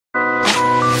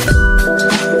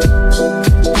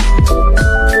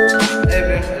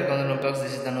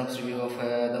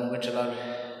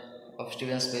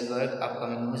Steven Spielberg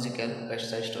upcoming musical West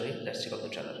Side Story. Let's check out the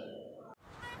trailer.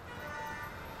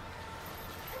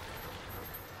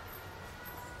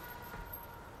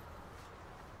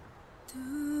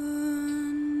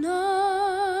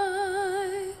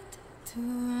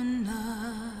 Tonight,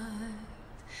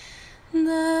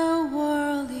 the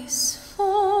world is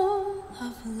full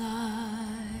of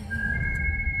light.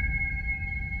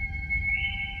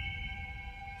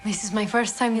 This is my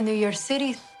first time in New York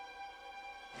City.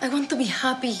 I want to be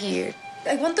happy here.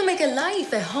 I want to make a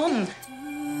life, a home.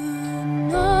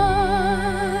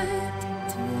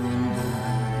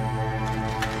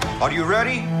 Are you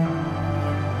ready?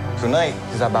 Tonight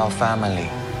is about family.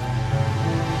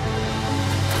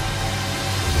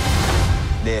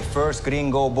 The first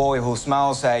gringo boy who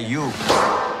smiles at you.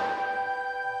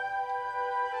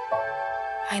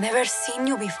 I never seen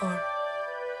you before.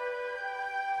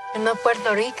 You're not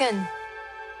Puerto Rican.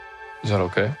 Is that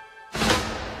okay?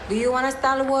 Do you want to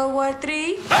start World War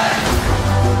III?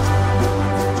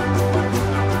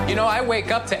 You know, I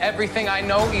wake up to everything I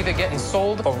know either getting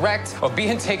sold or wrecked or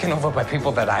being taken over by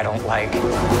people that I don't like.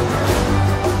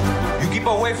 You keep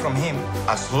away from him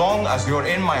as long as you're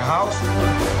in my house.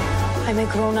 I'm a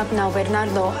grown-up now,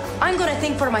 Bernardo. I'm gonna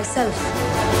think for myself.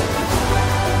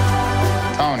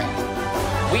 Tony,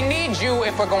 we need you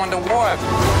if we're going to war.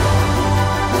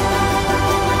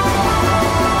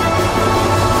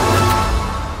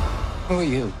 Who are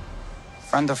you?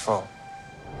 Friend or foe?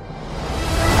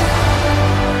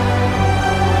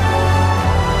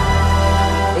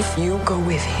 If you go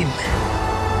with him,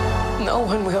 no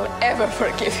one will ever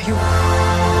forgive you.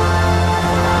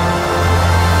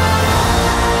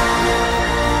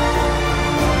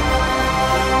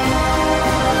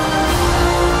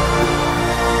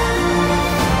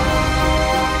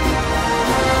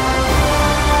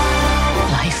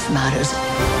 Life matters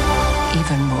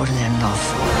even more than love.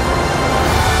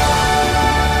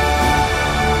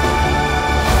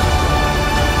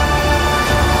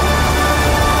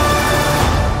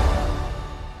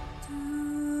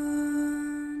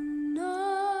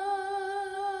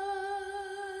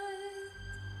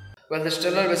 Well, the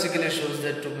trailer basically shows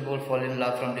that two people fall in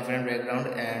love from different background,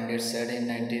 and it's set in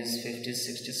 90s, 50s,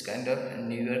 60s kind of in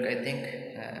New York, I think.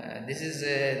 This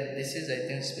is I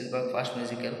think Spielberg first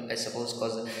musical, I suppose,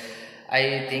 because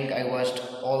I think I watched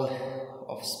all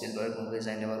of Spielberg movies.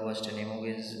 I never watched any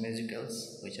movies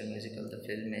musicals which are musical. The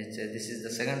film is this is the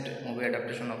second movie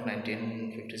adaptation of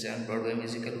 1957 Broadway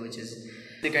musical, which is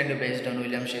the kind of based on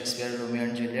William Shakespeare Romeo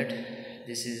and Juliet.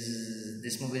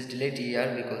 This movie is delayed a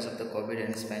year because of the COVID, and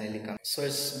it's finally come. So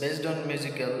it's based on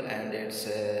musical, and it's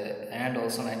and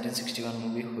also 1961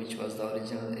 movie, which was the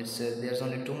original. It's there's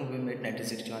only two movies made,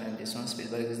 1961 and this one.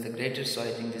 Spielberg is the greatest, so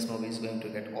I think this movie is going to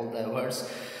get all the awards.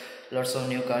 Lots of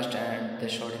new cast, and they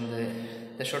shot the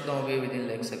movie within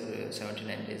like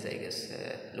 79 days, I guess.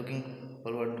 Looking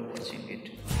forward to watching it.